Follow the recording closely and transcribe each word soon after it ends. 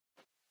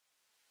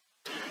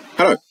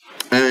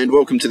and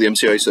welcome to the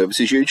MCA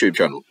Services YouTube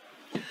channel.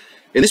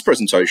 In this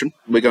presentation,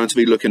 we're going to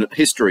be looking at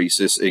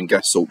hysteresis in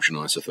gas sorption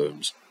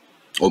isotherms,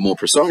 or more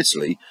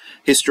precisely,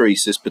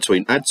 hysteresis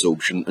between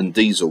adsorption and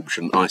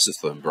desorption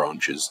isotherm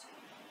branches.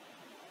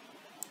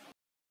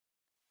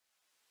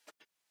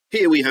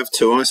 Here we have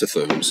two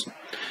isotherms.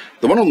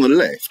 The one on the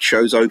left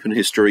shows open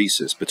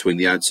hysteresis between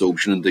the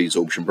adsorption and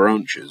desorption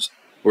branches,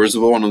 whereas the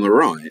one on the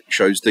right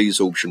shows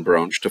desorption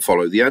branch to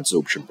follow the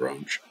adsorption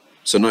branch,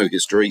 so no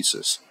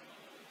hysteresis.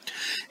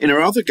 In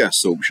our other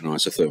gas sorption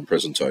isotherm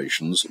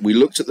presentations, we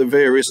looked at the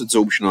various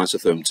adsorption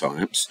isotherm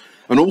types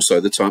and also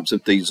the types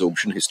of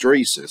desorption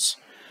hysteresis.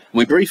 And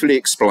we briefly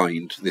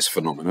explained this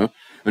phenomena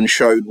and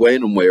showed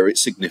when and where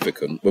it's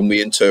significant when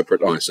we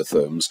interpret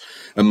isotherms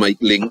and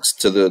make links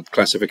to the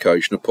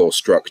classification of pore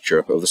structure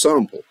of the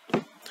sample.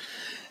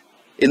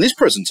 In this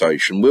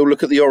presentation, we'll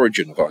look at the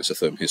origin of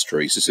isotherm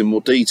hysteresis in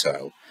more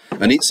detail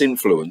and its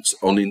influence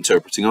on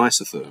interpreting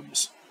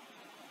isotherms.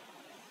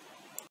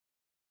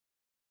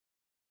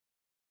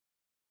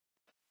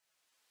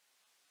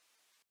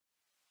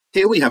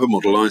 Here we have a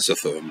model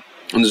isotherm,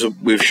 and as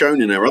we've shown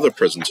in our other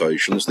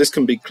presentations, this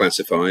can be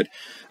classified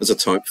as a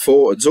type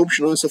 4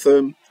 adsorption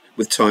isotherm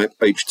with type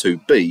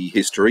H2b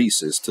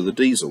hysteresis to the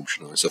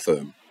desorption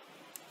isotherm.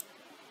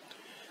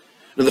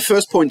 Now the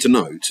first point to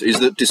note is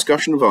that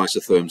discussion of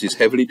isotherms is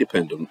heavily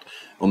dependent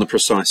on the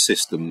precise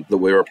system that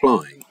we're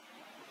applying.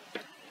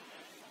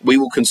 We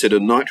will consider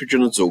nitrogen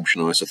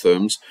adsorption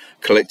isotherms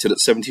collected at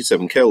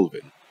 77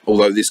 Kelvin,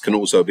 although this can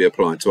also be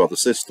applied to other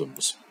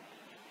systems.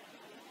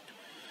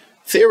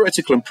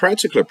 Theoretical and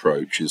practical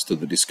approaches to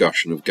the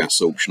discussion of gas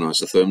sorption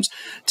isotherms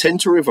tend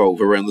to revolve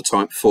around the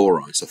type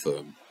 4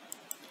 isotherm.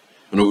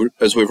 And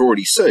as we've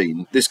already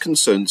seen, this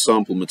concerns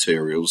sample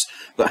materials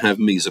that have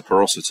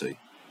mesoporosity.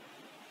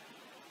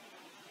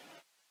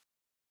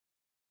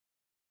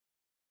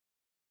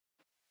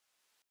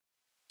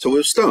 So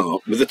we'll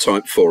start with the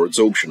type 4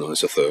 adsorption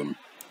isotherm.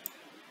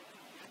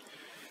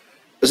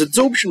 As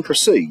adsorption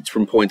proceeds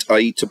from point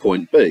A to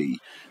point B,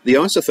 the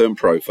isotherm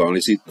profile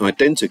is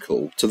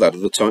identical to that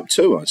of the type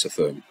 2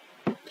 isotherm.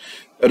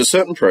 At a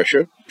certain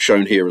pressure,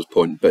 shown here as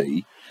point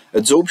B,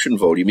 adsorption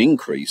volume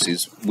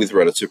increases with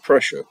relative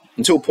pressure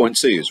until point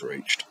C is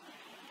reached.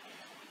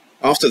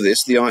 After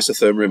this, the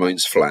isotherm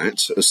remains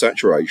flat as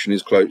saturation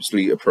is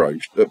closely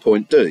approached at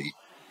point D.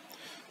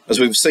 As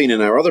we've seen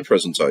in our other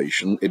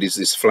presentation, it is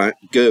this flat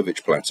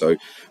Gervich plateau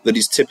that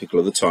is typical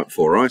of the type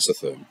 4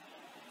 isotherm.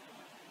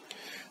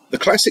 The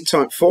classic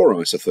type 4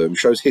 isotherm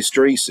shows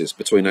hysteresis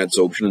between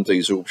adsorption and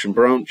desorption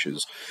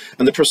branches,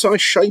 and the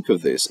precise shape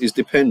of this is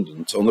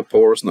dependent on the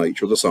porous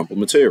nature of the sample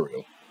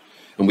material,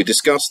 and we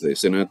discussed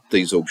this in our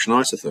desorption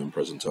isotherm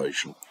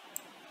presentation.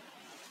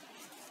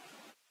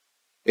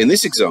 In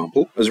this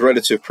example, as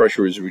relative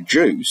pressure is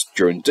reduced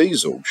during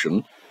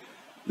desorption,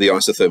 the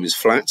isotherm is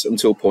flat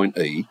until point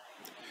E,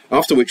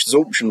 after which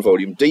adsorption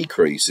volume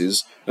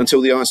decreases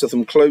until the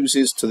isotherm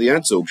closes to the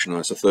adsorption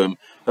isotherm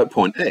at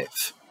point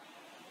F.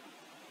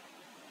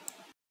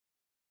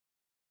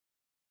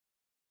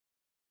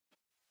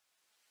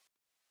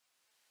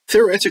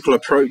 Theoretical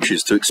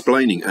approaches to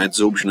explaining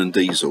adsorption and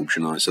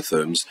desorption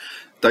isotherms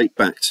date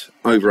back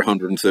over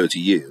 130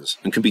 years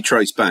and can be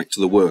traced back to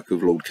the work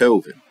of Lord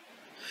Kelvin.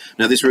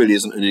 Now this really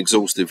isn't an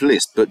exhaustive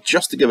list, but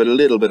just to give it a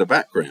little bit of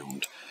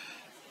background.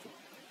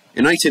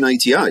 In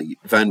 1888,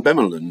 Van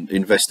Bemmelen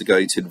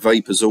investigated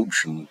vapour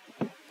adsorption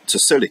to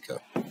silica.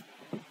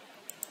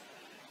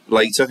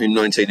 Later, in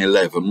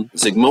 1911,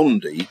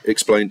 Zsigmondy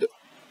explained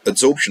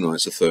adsorption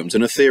isotherms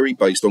in a theory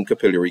based on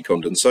capillary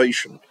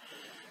condensation,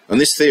 and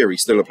this theory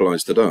still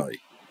applies today.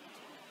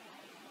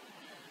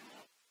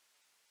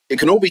 It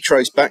can all be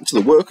traced back to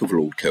the work of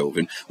Lord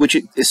Kelvin, which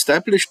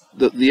established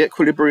that the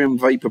equilibrium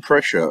vapour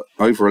pressure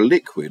over a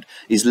liquid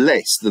is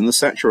less than the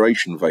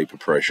saturation vapour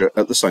pressure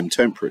at the same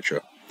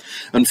temperature.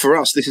 And for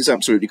us, this is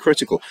absolutely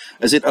critical,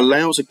 as it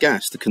allows a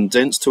gas to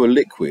condense to a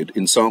liquid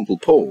in sample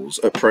pores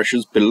at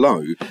pressures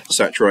below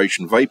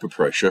saturation vapour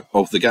pressure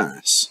of the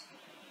gas.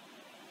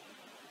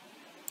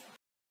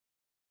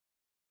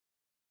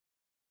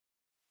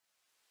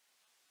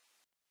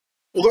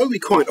 Although we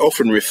quite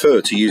often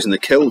refer to using the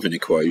Kelvin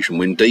equation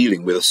when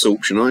dealing with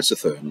adsorption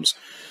isotherms,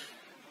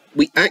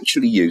 we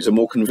actually use a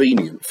more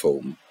convenient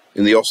form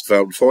in the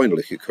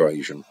Ostwald-Freundlich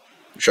equation,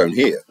 shown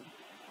here.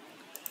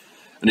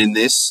 And in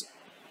this,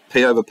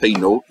 P over P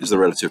naught is the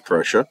relative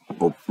pressure,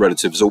 or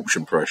relative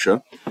adsorption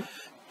pressure,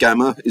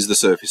 gamma is the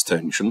surface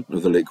tension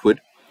of the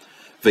liquid,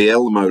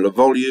 VL the molar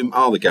volume,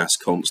 R the gas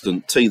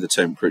constant, T the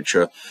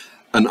temperature,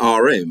 and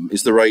Rm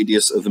is the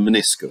radius of the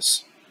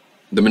meniscus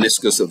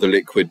of the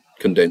liquid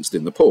condensed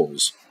in the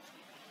pores.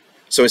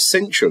 So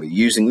essentially,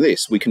 using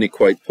this, we can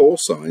equate pore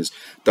size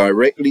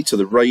directly to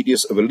the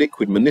radius of a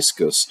liquid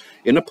meniscus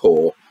in a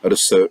pore at a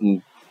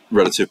certain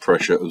relative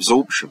pressure of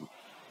adsorption.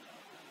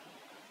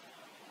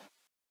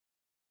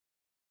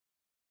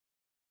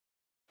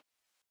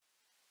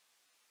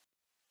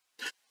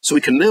 So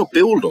we can now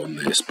build on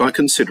this by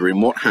considering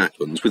what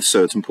happens with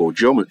certain pore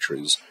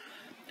geometries.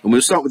 And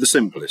we'll start with the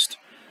simplest,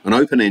 an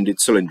open-ended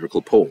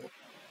cylindrical pore.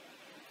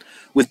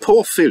 With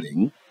pore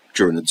filling,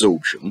 during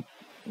adsorption,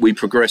 we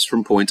progress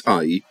from point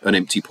A, an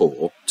empty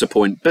pore, to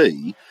point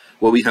B,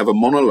 where we have a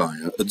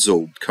monolayer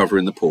adsorbed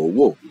covering the pore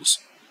walls.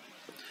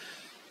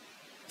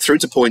 Through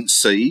to point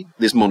C,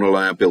 this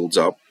monolayer builds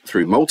up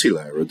through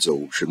multilayer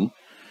adsorption,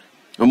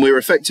 and we're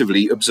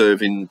effectively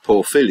observing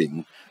pore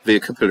filling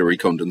via capillary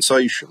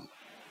condensation,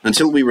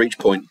 until we reach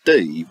point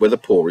D, where the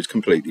pore is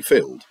completely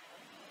filled.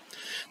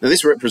 Now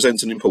this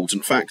represents an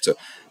important factor.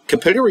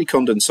 Capillary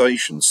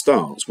condensation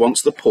starts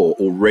once the pore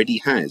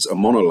already has a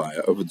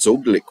monolayer of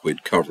adsorbed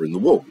liquid covering the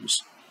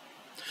walls.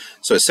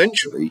 So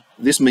essentially,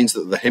 this means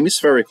that the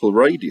hemispherical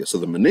radius of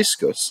the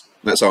meniscus,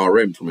 that's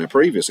Rm from our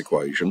previous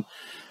equation,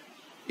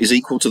 is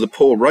equal to the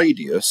pore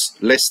radius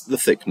less the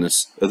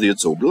thickness of the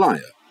adsorbed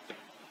layer.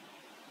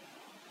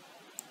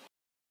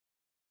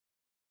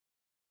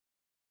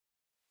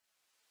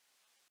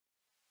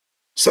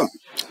 So,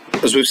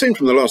 as we've seen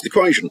from the last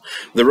equation,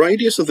 the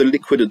radius of the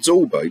liquid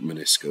adsorbate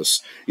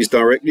meniscus is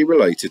directly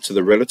related to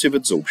the relative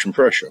adsorption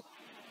pressure.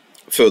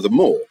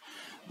 Furthermore,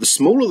 the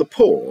smaller the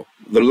pore,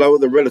 the lower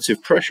the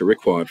relative pressure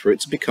required for it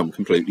to become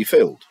completely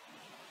filled.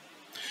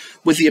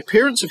 With the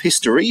appearance of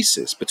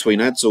hysteresis between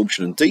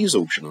adsorption and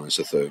desorption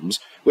isotherms,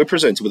 we're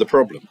presented with a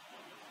problem.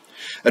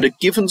 At a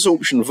given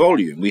sorption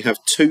volume, we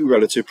have two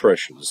relative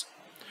pressures,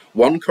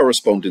 one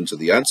corresponding to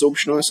the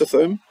adsorption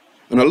isotherm,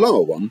 and a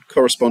lower one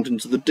corresponding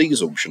to the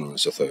desorption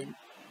isotherm.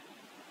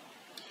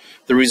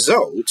 The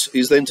result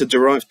is then to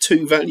derive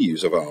two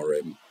values of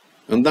Rm,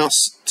 and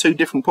thus two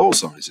different pore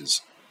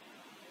sizes.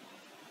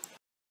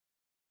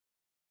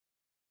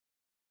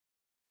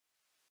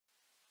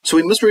 So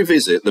we must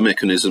revisit the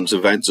mechanisms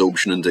of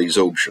adsorption and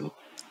desorption,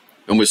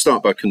 and we'll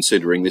start by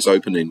considering this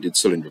open-ended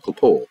cylindrical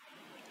pore.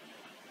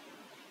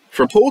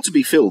 For a pore to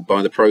be filled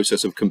by the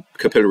process of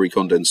capillary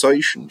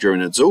condensation during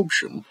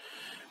adsorption,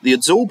 the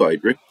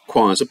adsorbate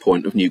requires a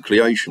point of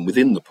nucleation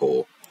within the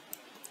pore,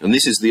 and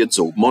this is the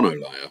adsorbed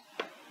monolayer.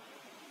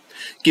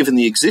 Given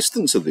the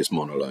existence of this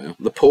monolayer,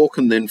 the pore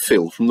can then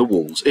fill from the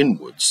walls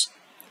inwards,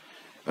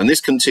 and this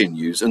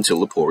continues until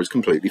the pore is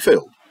completely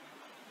filled.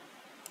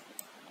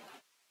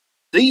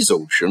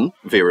 Desorption,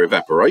 via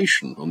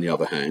evaporation, on the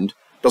other hand,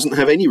 doesn't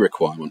have any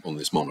requirement on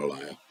this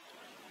monolayer.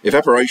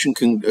 Evaporation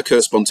can occur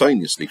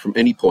spontaneously from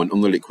any point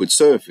on the liquid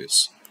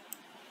surface.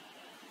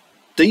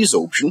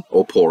 Desorption,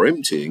 or pore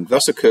emptying,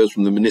 thus occurs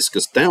from the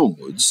meniscus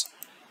downwards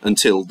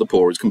until the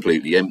pore is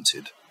completely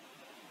emptied.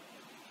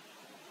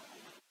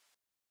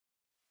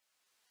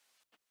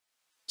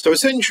 So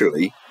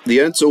essentially, the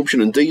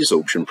adsorption and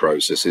desorption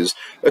processes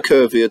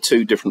occur via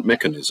two different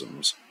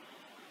mechanisms.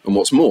 And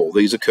what's more,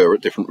 these occur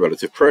at different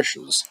relative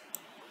pressures.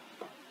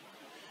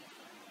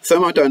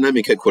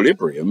 Thermodynamic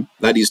equilibrium,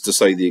 that is to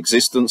say the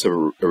existence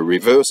of a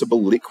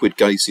reversible liquid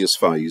gaseous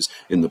phase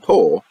in the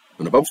pore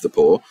and above the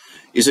pore,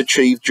 is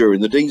achieved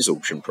during the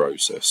desorption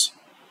process.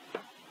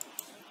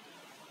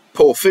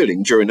 Pore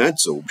filling during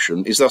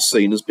adsorption is thus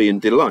seen as being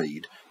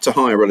delayed to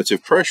higher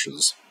relative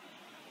pressures.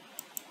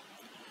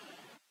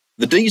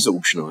 The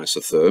desorption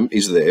isotherm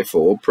is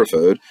therefore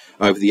preferred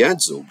over the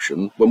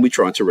adsorption when we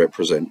try to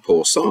represent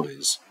pore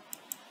size.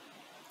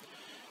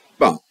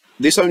 But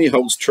this only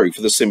holds true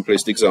for the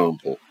simplest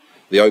example,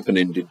 the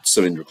open-ended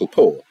cylindrical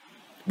pore,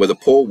 where the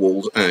pore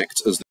walls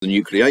act as the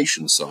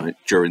nucleation site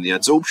during the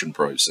adsorption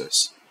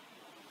process.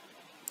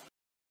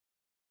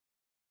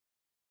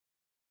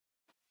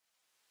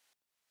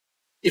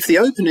 If the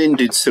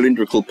open-ended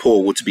cylindrical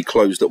pore were to be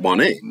closed at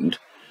one end,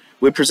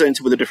 we're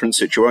presented with a different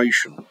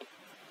situation.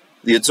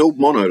 The adsorbed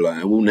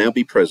monolayer will now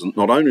be present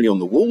not only on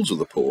the walls of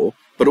the pore,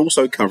 but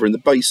also covering the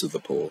base of the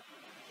pore.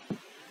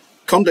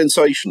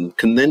 Condensation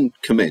can then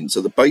commence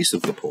at the base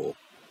of the pore,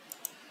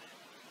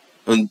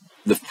 and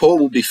the pore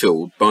will be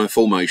filled by a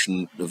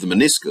formation of the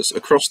meniscus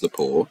across the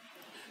pore,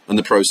 and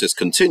the process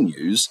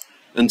continues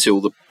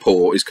until the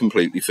pore is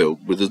completely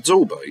filled with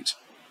adsorbate.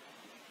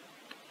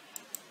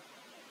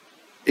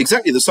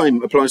 Exactly the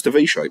same applies to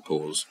V-shaped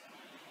pores.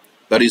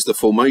 That is the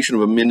formation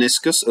of a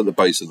meniscus at the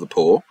base of the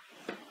pore,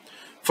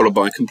 followed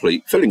by a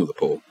complete filling of the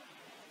pore.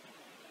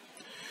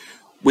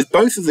 With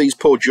both of these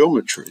pore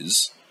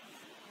geometries,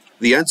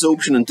 the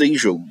adsorption and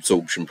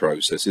desorption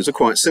processes are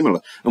quite similar,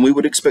 and we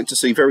would expect to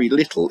see very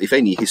little, if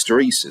any,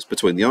 hysteresis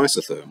between the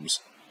isotherms.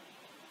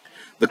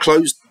 The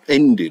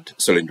closed-ended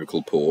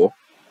cylindrical pore,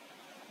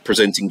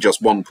 presenting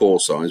just one pore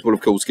size, will of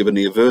course give a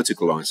near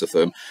vertical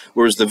isotherm,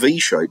 whereas the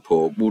V-shaped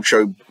pore will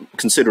show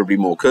considerably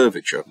more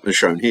curvature, as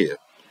shown here.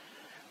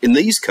 In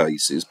these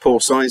cases,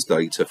 pore size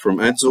data from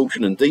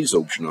adsorption and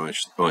desorption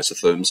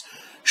isotherms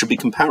should be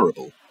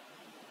comparable.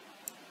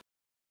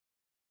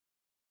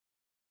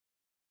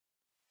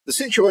 The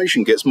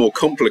situation gets more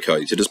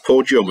complicated as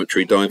pore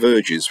geometry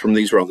diverges from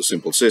these rather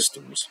simple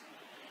systems.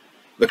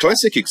 The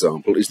classic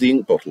example is the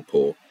ink bottle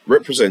pore,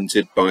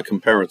 represented by a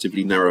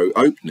comparatively narrow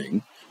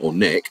opening, or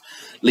neck,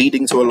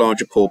 leading to a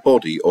larger pore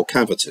body or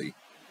cavity.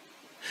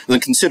 And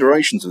the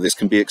considerations of this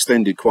can be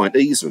extended quite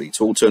easily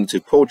to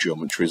alternative pore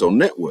geometries or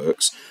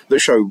networks that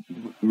show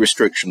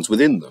restrictions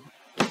within them.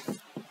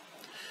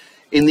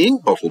 In the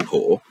ink bottle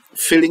pore,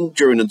 filling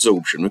during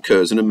adsorption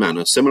occurs in a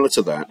manner similar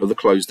to that of the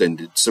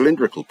closed-ended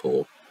cylindrical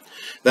pore,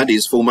 that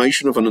is,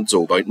 formation of an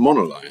adsorbate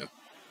monolayer.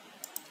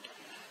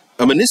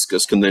 A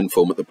meniscus can then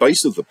form at the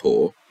base of the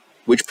pore,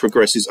 which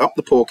progresses up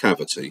the pore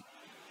cavity,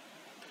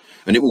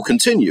 and it will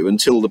continue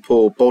until the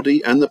pore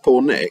body and the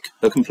pore neck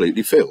are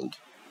completely filled.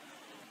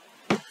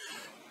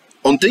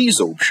 On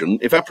desorption,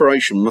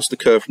 evaporation must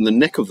occur from the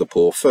neck of the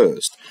pore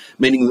first,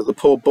 meaning that the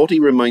pore body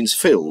remains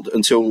filled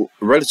until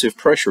relative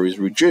pressure is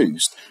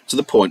reduced to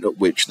the point at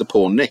which the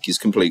pore neck is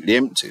completely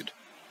emptied.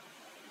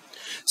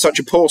 Such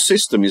a pore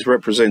system is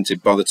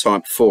represented by the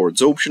type 4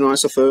 adsorption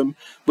isotherm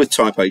with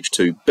type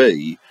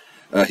H2b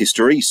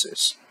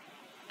hysteresis.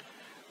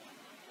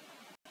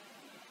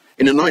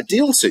 In an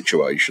ideal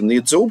situation, the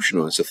adsorption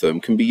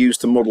isotherm can be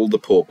used to model the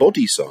pore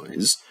body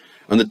size,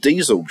 and the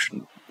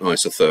desorption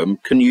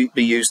isotherm can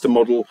be used to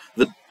model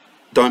the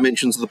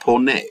dimensions of the pore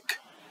neck.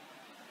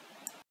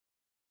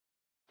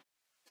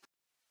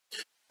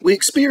 We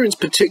experience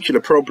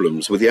particular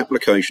problems with the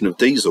application of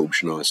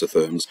desorption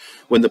isotherms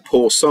when the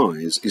pore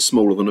size is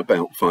smaller than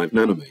about 5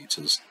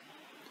 nanometers.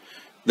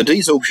 The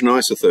desorption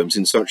isotherms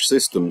in such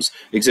systems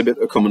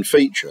exhibit a common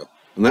feature,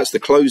 and that's the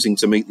closing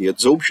to meet the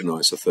adsorption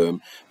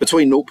isotherm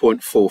between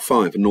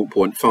 0.45 and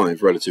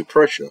 0.5 relative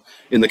pressure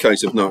in the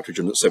case of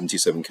nitrogen at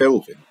 77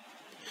 Kelvin.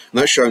 And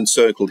that's shown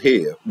circled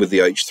here with the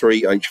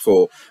H3,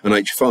 H4 and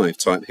H5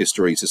 type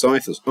hysteresis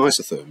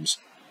isotherms.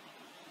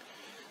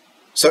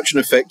 Such an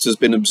effect has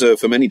been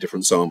observed for many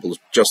different samples,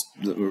 just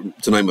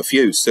to name a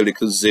few: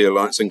 silicas,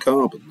 zeolites and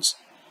carbons.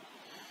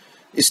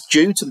 It's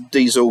due to the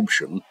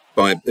desorption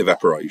by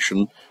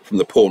evaporation from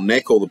the pore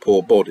neck or the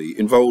pore body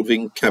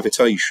involving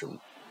cavitation,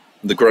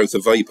 the growth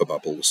of vapour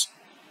bubbles.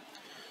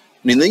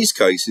 And in these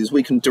cases,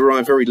 we can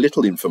derive very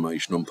little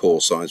information on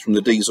pore size from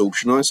the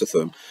desorption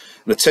isotherm,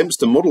 and attempts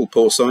to model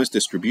pore size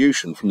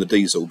distribution from the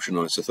desorption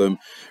isotherm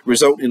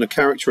result in a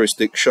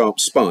characteristic sharp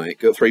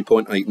spike at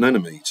 3.8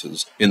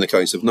 nanometers in the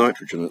case of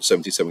nitrogen at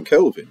 77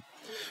 Kelvin.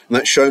 And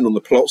that's shown on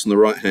the plots on the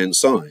right-hand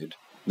side,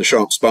 the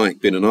sharp spike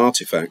being an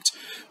artifact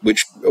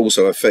which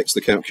also affects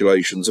the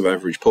calculations of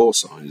average pore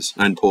size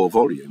and pore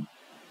volume.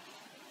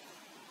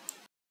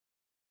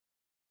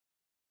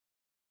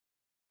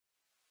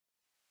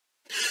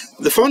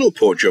 The final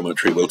pore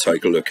geometry we'll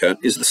take a look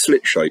at is the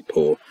slit-shaped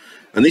pore,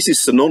 and this is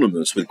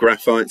synonymous with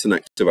graphites and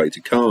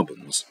activated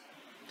carbons.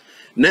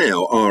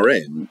 Now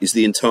Rm is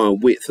the entire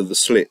width of the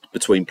slit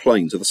between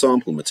planes of the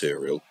sample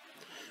material,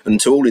 and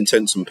to all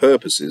intents and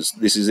purposes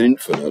this is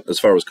infinite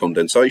as far as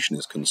condensation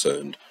is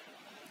concerned.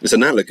 It's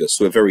analogous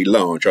to a very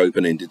large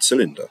open-ended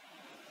cylinder.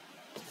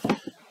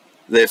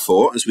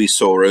 Therefore, as we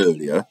saw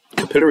earlier,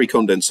 capillary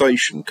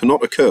condensation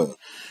cannot occur,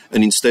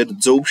 and instead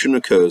adsorption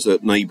occurs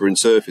at neighbouring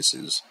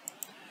surfaces,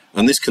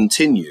 and this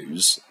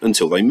continues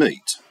until they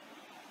meet.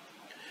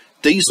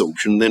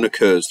 Desorption then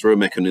occurs through a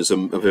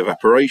mechanism of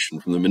evaporation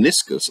from the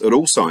meniscus at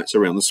all sites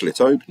around the slit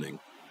opening.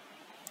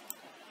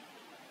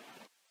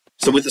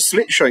 So with the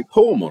slit-shaped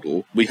pore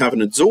model, we have an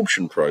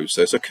adsorption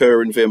process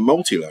occurring via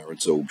multilayer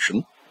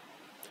adsorption,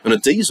 and a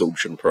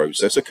desorption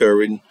process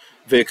occurring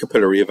via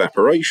capillary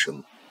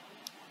evaporation.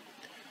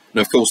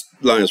 Now, of course,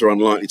 layers are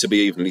unlikely to be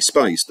evenly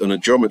spaced, and a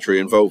geometry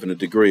involving a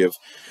degree of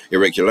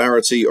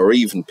irregularity or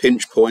even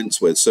pinch points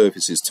where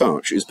surfaces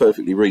touch is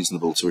perfectly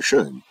reasonable to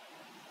assume.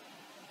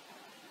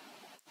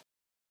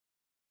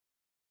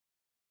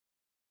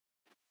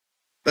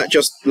 That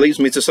just leaves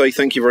me to say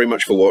thank you very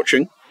much for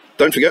watching.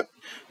 Don't forget,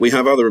 we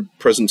have other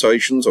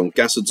presentations on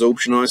gas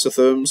adsorption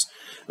isotherms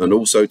and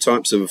also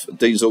types of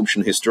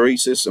desorption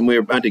hysteresis, and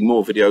we're adding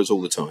more videos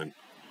all the time.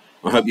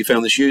 I hope you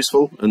found this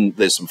useful, and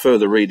there's some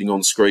further reading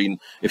on screen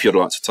if you'd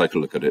like to take a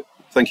look at it.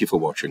 Thank you for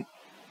watching.